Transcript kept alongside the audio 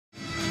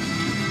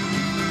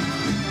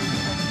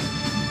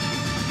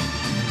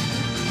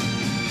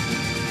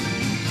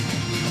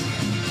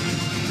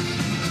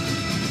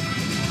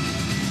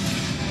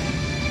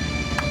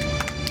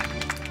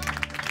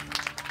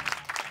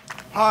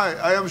Hi,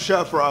 I am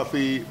Chef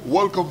Rafi.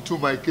 Welcome to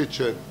my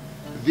kitchen,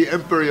 the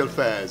Imperial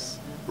Faz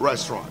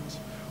restaurant.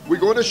 We're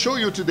going to show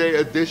you today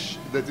a dish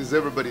that is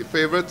everybody's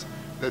favorite,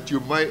 that you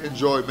might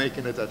enjoy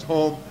making it at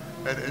home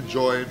and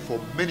enjoying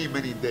for many,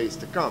 many days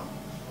to come.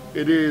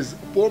 It is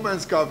poor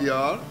man's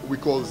caviar, we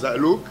call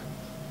za'luk,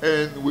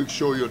 and we'll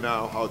show you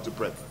now how to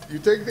prep it. You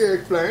take the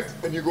eggplant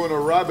and you're going to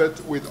rub it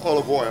with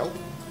olive oil.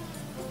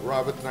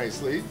 Rub it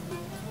nicely.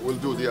 We'll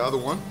do the other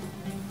one.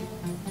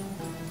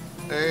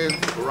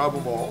 And rub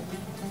them all.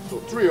 So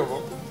 3 of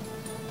them.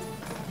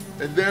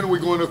 And then we're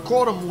going to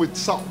coat them with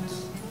salt.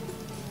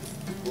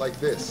 Like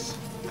this.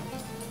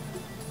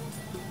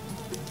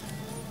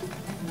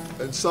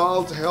 And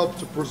salt helps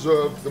to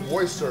preserve the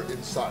moisture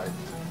inside.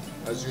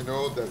 As you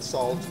know, that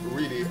salt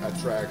really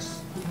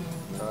attracts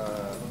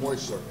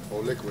moisture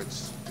or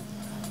liquids.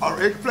 Our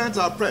eggplants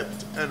are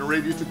prepped and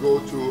ready to go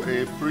to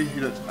a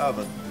preheated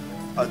oven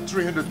at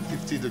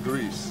 350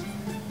 degrees.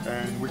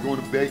 And we're going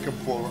to bake them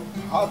for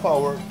half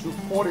hour to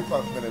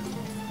 45 minutes,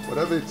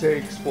 whatever it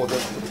takes for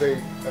them to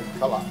bake and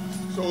collapse.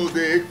 So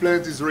the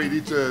eggplant is ready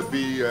to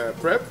be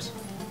prepped.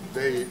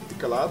 They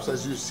collapse,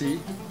 as you see.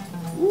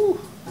 Ooh,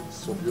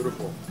 so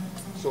beautiful.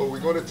 So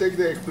we're going to take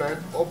the eggplant,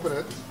 open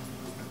it.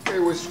 Okay,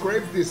 we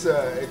scrape this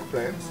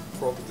eggplant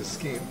from the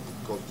skin,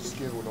 because the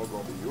skin we're not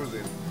going to be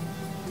using.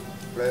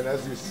 And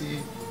as you see,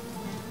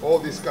 all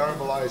this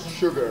caramelized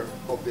sugar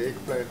of the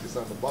eggplant is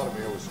on the bottom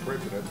here. We're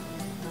scraping it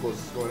because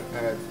it's going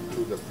to add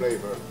to the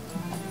flavor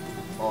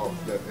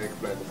of that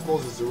eggplant. Of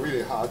course, it's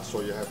really hot,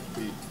 so you have to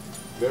be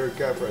very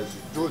careful as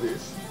you do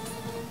this.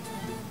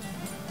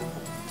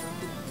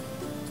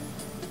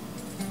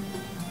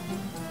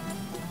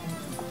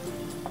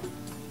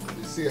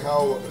 You see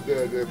how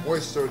the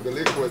moisture, the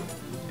liquid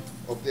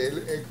of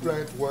the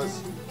eggplant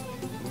was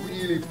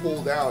really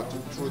pulled out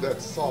through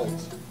that salt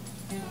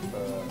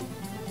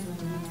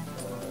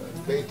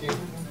baking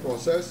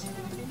process.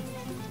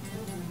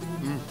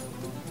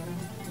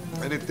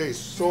 And it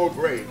tastes so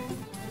great.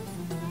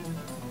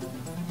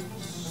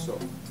 So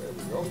there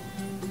we go.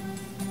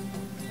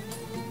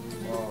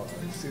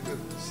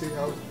 See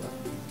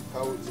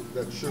how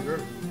that sugar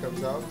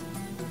comes out?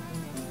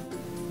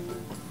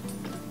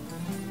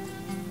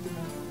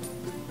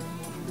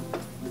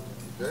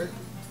 Okay.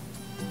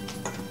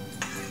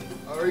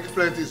 Our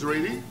eggplant is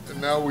ready, and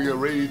now we are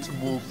ready to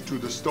move to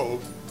the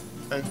stove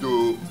and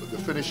do the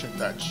finishing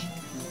touch.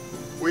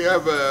 We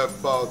have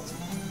about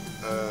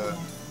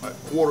a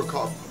quarter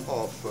cup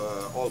of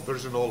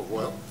virgin olive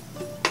oil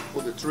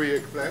for the 3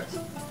 eggplants.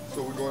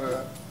 So we're going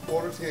to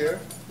pour it here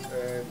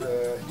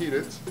and heat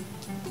it,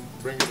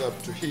 bring it up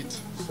to heat,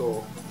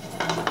 so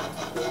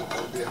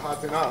it'll be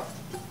hot enough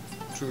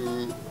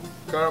to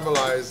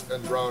caramelize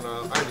and brown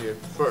our onion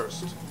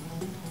first.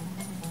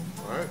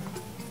 All right.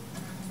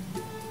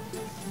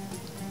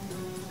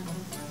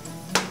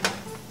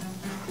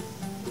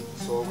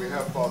 So we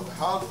have about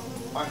half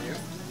onion.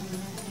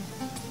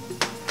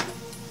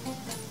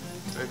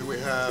 And we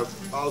have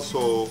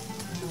also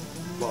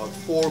about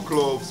 4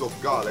 cloves of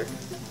garlic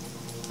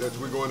that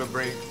we're going to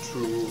bring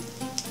to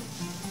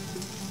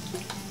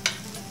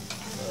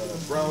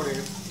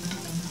browning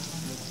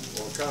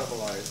or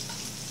caramelize.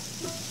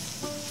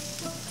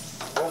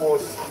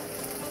 Almost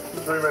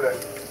 3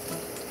 minutes.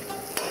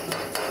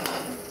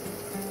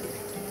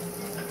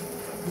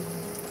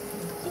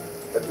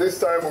 At this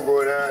time we're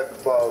going to add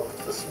about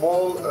a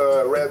small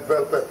red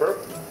bell pepper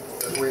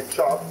that we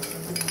chopped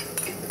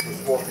into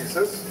small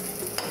pieces.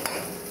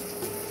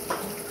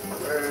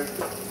 And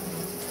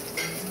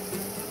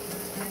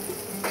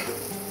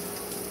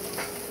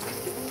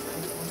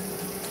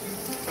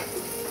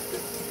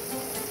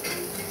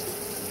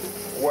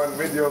one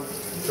medium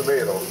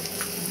tomato.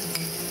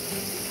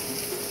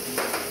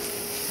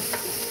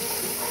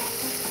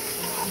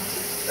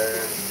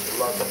 And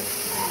lot of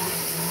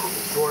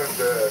join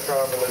the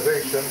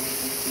caramelization.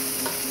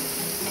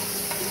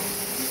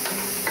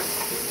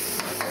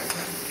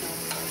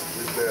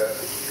 With the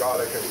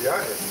garlic and the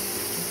onion.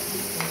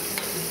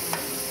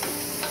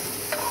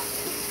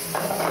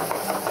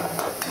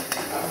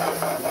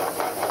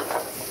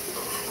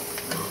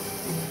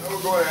 Now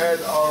we're going to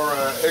add our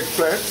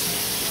eggplant.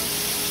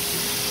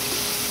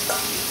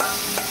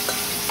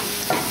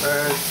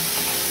 And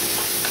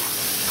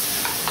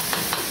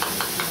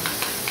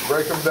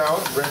break them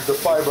down, bring the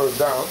fibers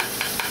down.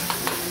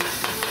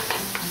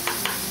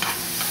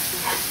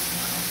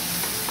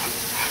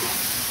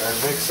 And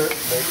mix it,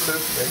 mix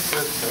it, mix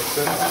it, mix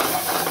it.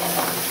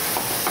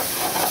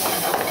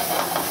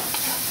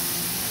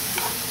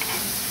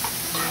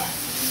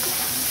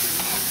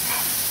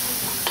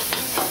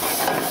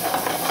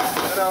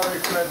 And our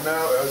eggplant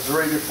now is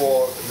ready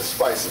for the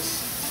spices.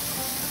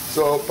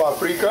 So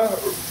paprika,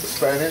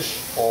 Spanish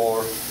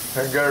or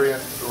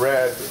Hungarian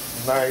red,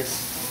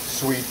 nice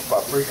sweet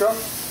paprika.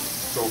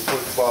 So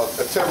put about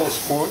a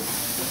tablespoon.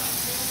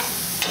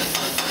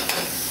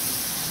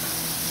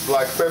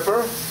 Black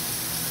pepper,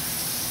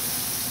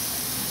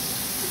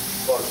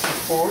 about a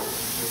teaspoon.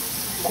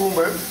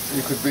 Cumin,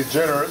 you could be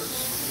generous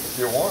if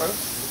you want,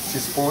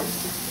 teaspoon,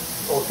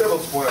 or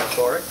tablespoon, I'm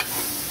sorry.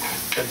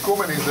 And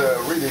cumin is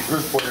really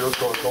good for you,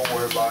 so don't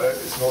worry about it.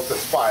 It's not a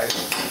spice.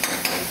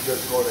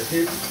 Just going to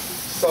heat.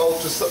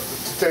 Salt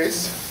to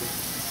taste.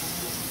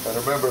 And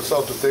remember,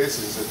 salt to taste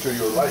is to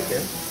your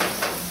liking.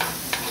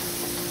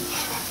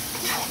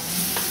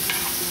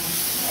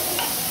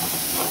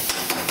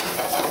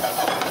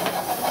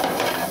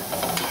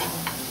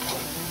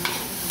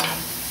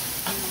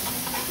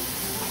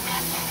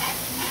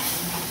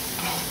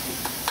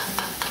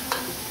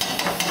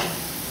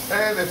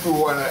 And if we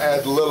want to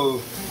add a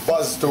little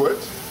buzz to it,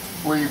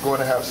 we're going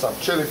to have some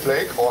chili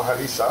flake or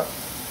harissa,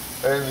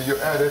 and you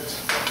add it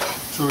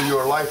to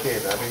your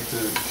liking. I mean,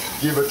 to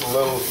give it a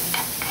little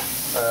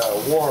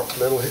warmth,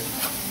 little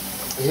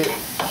hit.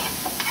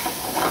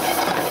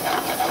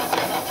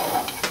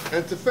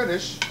 And to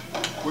finish,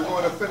 we're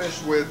going to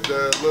finish with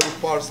a little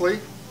parsley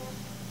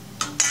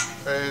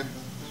and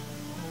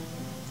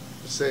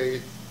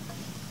say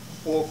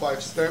 4 or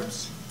 5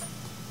 stems,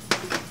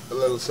 a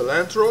little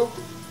cilantro,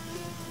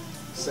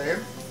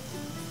 same,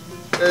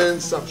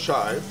 and some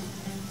chive,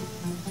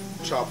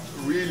 chopped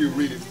really,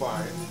 really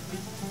fine.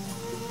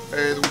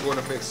 And we're going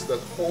to mix that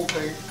whole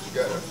thing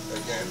together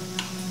again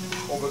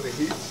over the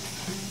heat.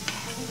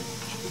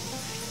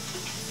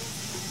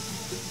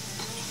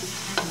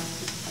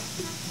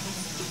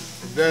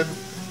 And then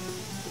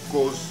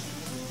goes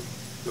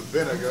the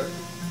vinegar,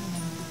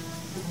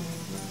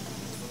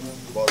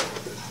 about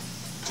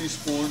a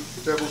teaspoon,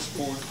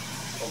 tablespoon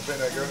of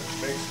vinegar,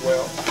 mixed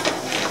well.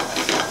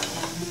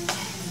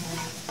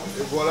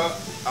 And voila,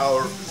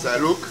 our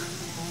zalouk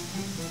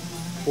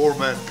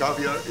 4-man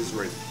caviar is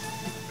ready.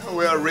 Now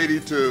we are ready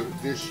to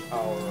dish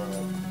our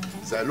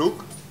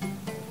zalouk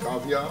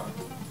caviar.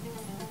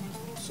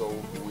 So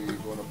we're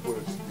going to put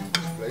it in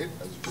this plate,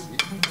 as you see.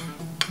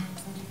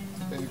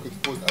 And you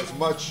could put as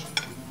much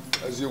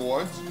as you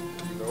want.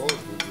 You know,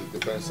 it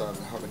depends on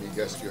how many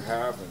guests you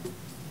have, and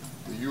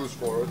the use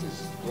for it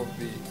is going to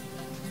be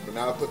an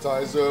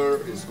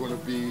appetizer. It's going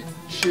to be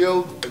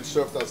chilled and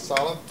served as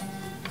salad.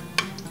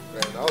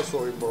 And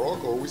also in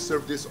Morocco, we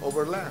serve this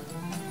over lamb.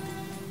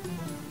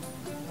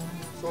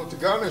 So to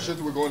garnish it,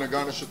 we're going to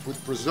garnish it with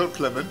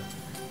preserved lemon,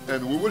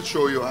 and we will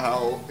show you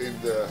how in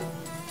the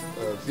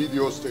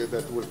videos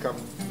that will come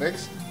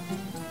next,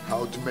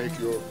 how to make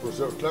your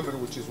preserved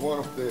lemon, which is one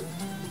of the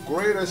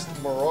greatest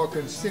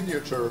Moroccan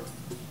signature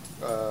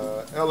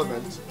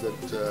elements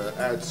that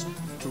adds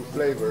to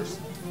flavors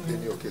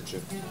in your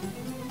kitchen.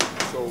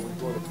 So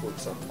we're going to put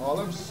some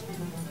olives.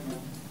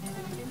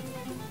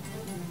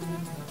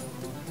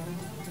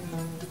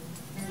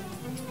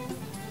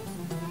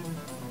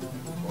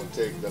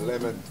 Take the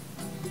lemon,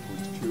 put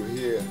a few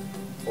here,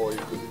 or you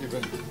could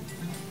even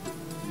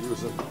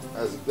use them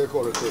as a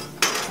decorative.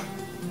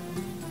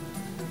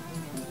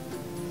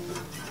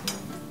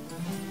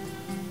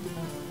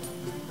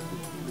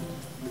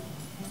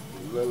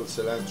 A little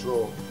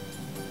cilantro.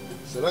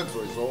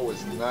 Cilantro is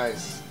always a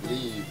nice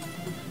leaf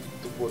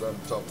to put on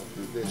top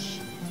of the dish.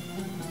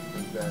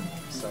 And then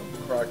some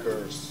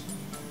crackers.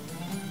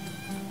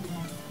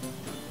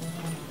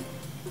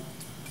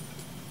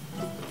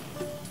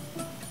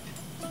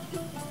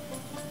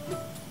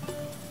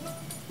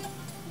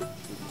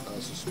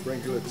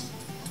 Sprinkle it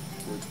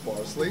with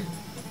parsley.